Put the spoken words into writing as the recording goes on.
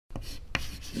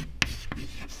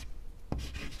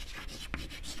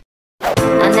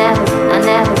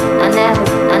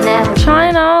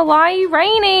currently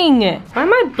raining. Why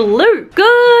am I blue?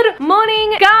 Good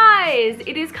morning, guys.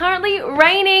 It is currently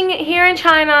raining here in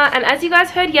China, and as you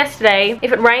guys heard yesterday,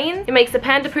 if it rains, it makes the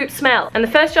panda poop smell. And the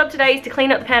first job today is to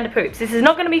clean up the panda poops. This is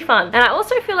not gonna be fun. And I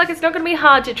also feel like it's not gonna be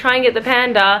hard to try and get the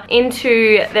panda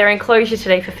into their enclosure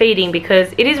today for feeding,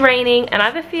 because it is raining and I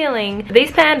have a feeling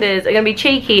these pandas are gonna be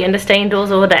cheeky and to stay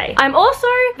indoors all day. I'm also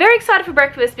very excited for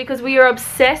breakfast because we are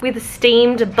obsessed with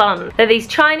steamed buns. They're these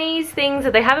Chinese things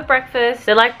that they have at breakfast.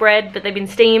 They're like bread, but they've been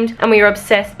steamed, and we are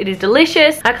obsessed. It is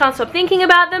delicious. I can't stop thinking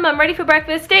about them. I'm ready for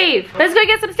breakfast. Steve, let's go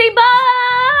get some steamed buns!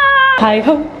 Hi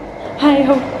ho,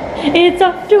 it's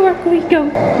off to work we go.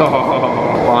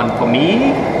 One for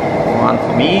me, one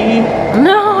for me.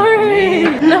 No!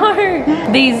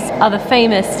 These are the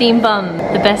famous steamed buns.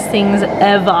 The best things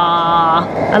ever.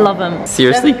 I love them.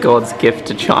 Seriously, God's gift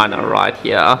to China right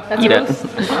here. That's Eat it.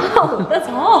 Oh, that's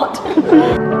hot.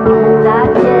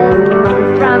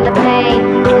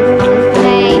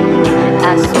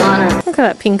 Look at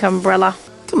that pink umbrella.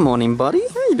 Good morning, buddy.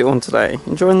 How you doing today?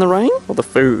 Enjoying the rain or the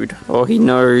food? Oh, he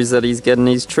knows that he's getting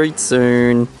his treat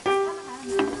soon.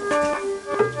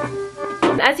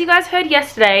 As you guys heard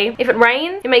yesterday, if it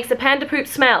rains, it makes the panda poop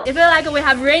smell. I feel like we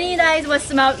have rainy days will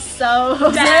smell so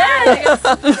bad.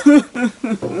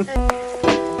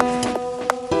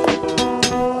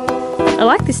 I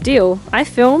like this deal. I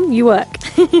film, you work.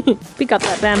 Pick up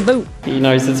that bamboo. He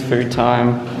knows it's food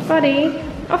time. Buddy,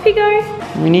 off you go.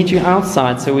 We need you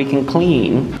outside so we can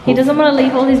clean. He doesn't want to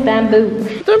leave all his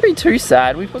bamboo. Don't be too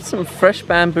sad. We put some fresh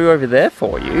bamboo over there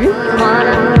for you.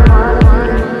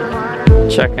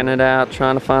 Checking it out,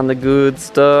 trying to find the good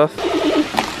stuff.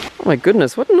 Oh my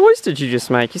goodness, what noise did you just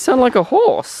make? You sound like a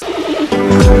horse.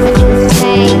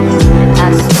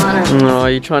 Oh,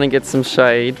 you're trying to get some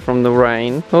shade from the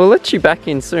rain. Well, we'll let you back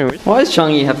in soon. Why does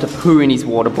Chungy have to poo in his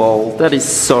water bowl? That is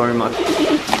so much.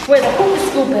 We're the Hoopa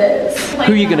Scoopers.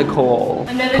 Who are you gonna call?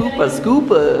 Hoopa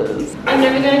Scoopers. I'm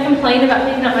never going to complain about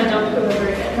picking up my dog poo ever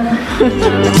again.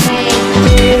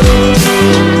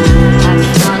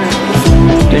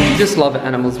 Don't you just love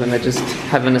animals when they're just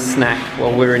having a snack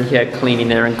while we're in here cleaning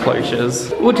their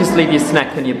enclosures? We'll just leave your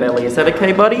snack in your belly. Is that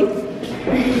okay, buddy?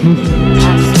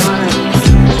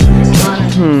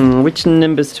 Which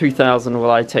Nimbus 2000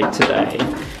 will I take today?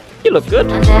 You look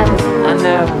good. I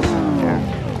know.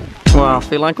 Wow, I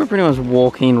feel like we're pretty much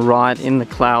walking right in the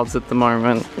clouds at the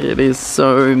moment. It is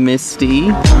so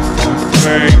misty.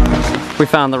 We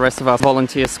found the rest of our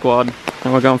volunteer squad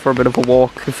and we're going for a bit of a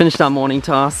walk. We finished our morning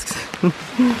tasks.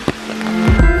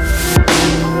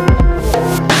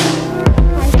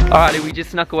 Alrighty, we just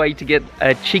snuck away to get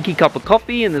a cheeky cup of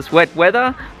coffee in this wet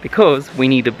weather because we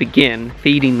need to begin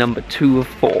feeding number 2 of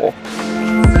 4.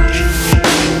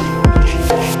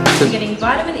 We're getting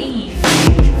vitamin E.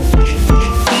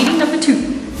 Feeding number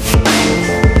 2.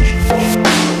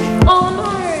 Oh no!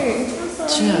 I'm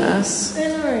sorry. Jess. I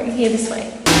know. Here, this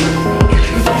way.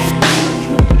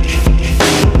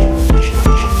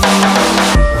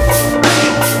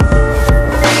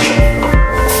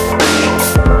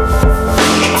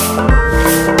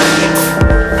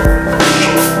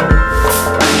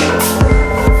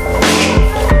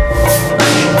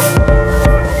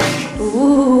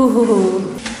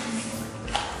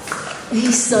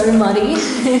 He's so muddy.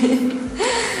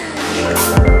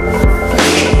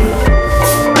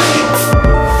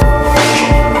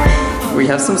 We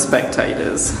have some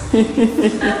spectators.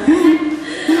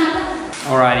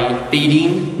 Alrighty,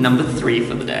 feeding number 3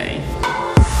 for the day.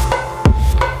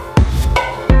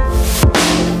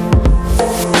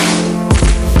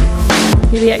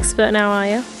 You're the expert now, are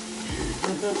you?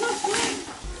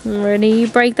 Ready?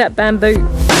 Break that bamboo.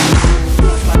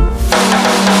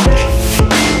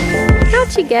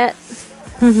 How'd you get?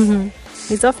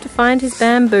 He's off to find his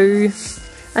bamboo.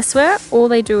 I swear all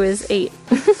they do is eat.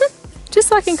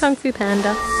 Just like in Kung Fu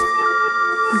Panda.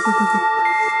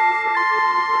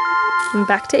 And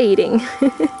back to eating.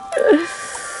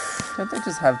 Don't they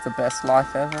just have the best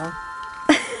life ever?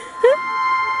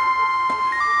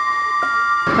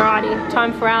 Alrighty,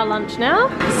 time for our lunch now.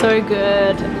 So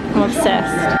good. I'm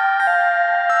obsessed.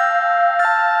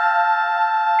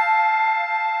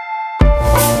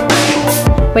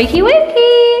 Wakey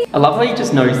wakey! I love how he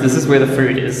just knows this is where the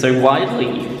food is, so why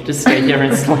leave? Just stay here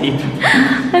and sleep.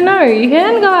 I know, you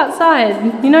can go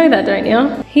outside. You know that, don't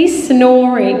you? He's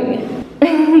snoring.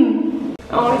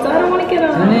 Oh, I don't want to get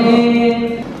up.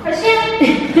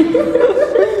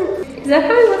 Is that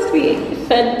how he wants to be?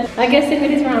 but I guess if it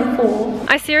is around 4.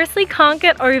 I seriously can't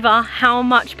get over how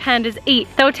much pandas eat.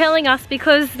 They were telling us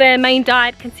because their main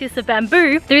diet consists of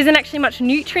bamboo, there isn't actually much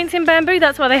nutrients in bamboo,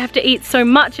 that's why they have to eat so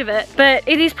much of it. But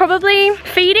it is probably,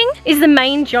 feeding is the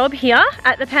main job here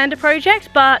at the Panda Project,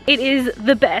 but it is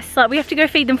the best. Like we have to go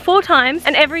feed them 4 times,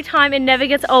 and every time it never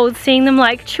gets old seeing them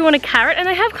like chew on a carrot, and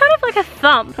they have kind of like a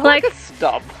thumb. Like a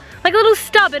stub. Like a little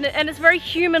stub, and it's very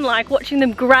human-like watching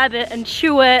them grab it and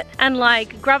chew it and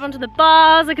like grab onto the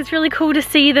bars. Like it's really cool to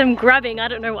see them grabbing. I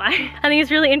don't know why. I think it's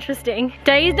really interesting.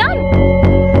 Day is done.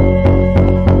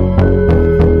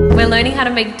 We're learning how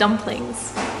to make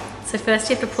dumplings. So first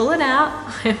you have to pull it out.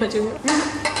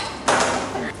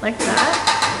 Like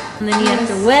that. And then you have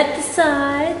to wet the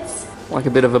sides. Like a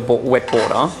bit of a wet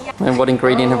border. And what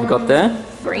ingredient have we got there?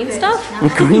 Green stuff.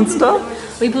 Green stuff?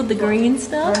 We put the green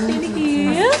stuff in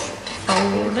here.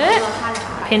 Fold it.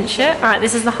 Pinch it. Alright,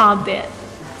 this is the hard bit.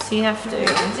 So you have to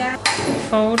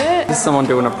fold it. There's someone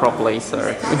doing it properly, so.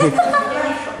 Look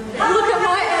at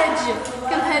my edge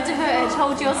compared to her edge.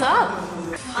 Hold yours up.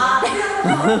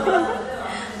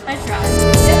 I tried.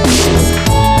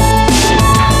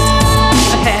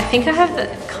 Okay, I think I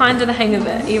have kind of the hang of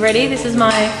it. Are you ready? This is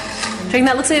my... Do you think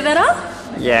that looks a bit better?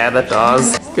 Yeah, that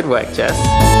does. Good work, Jess.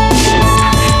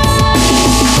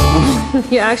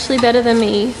 You're actually better than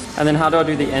me. And then how do I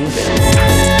do the end bit?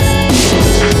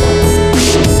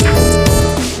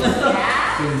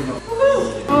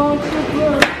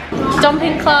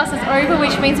 Dumpling class is over,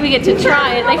 which means we get to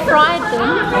try it. They fried them.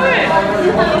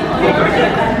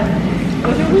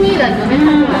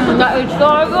 That was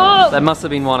so good. That must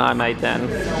have been one I made then.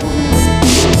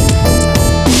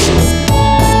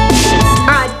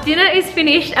 Alright, dinner is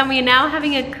finished and we are now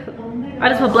having a... I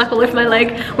just put black all over my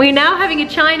leg. We're now having a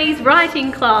Chinese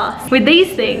writing class with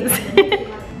these things.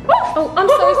 Oh, I'm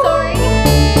so sorry.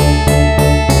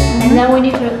 And then we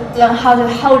need to learn how to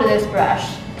hold this brush.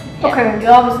 Okay. You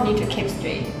always need to keep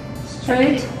straight.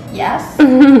 Straight? Yes.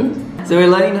 So we're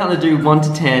learning how to do 1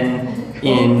 to 10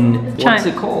 in, what's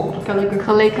it called? Calligraphy.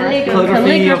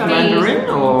 Calligraphy of Mandarin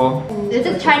or? This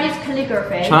is Chinese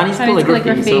calligraphy. Chinese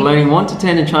calligraphy. So we're learning 1 to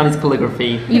 10 in Chinese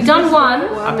calligraphy. You've done 1.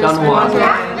 I've done 1.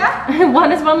 Yeah.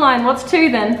 1 is 1 line. What's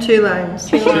 2 then? 2 lines.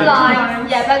 2 lines.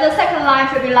 Yeah, but the second line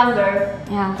should be longer.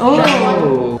 Yeah.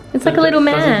 Oh. It's like a little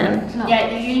man. No. Yeah,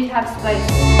 you need to have space.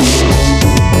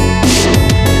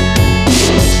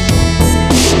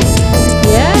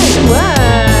 Yeah, good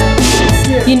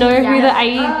work. You know who the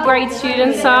A grade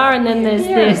students are, and then there's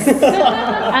this.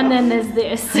 And then there's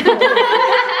this.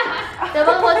 That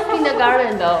one was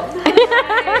kindergarten though.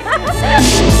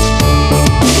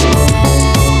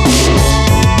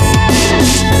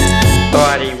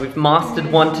 Alrighty, we've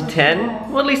mastered 1 to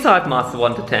 10. Well, at least I've mastered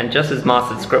 1 to 10, just as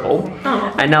mastered scribble.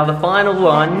 Oh. And now the final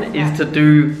one is to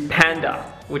do panda,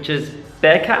 which is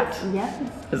bear cat. Yeah.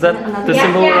 Is that the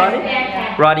symbol of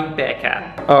writing? Writing bear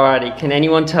cat. Alrighty, can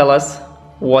anyone tell us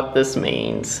what this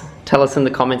means? Tell us in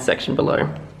the comment section below.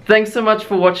 Thanks so much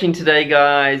for watching today,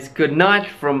 guys. Good night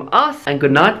from us and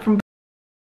good night from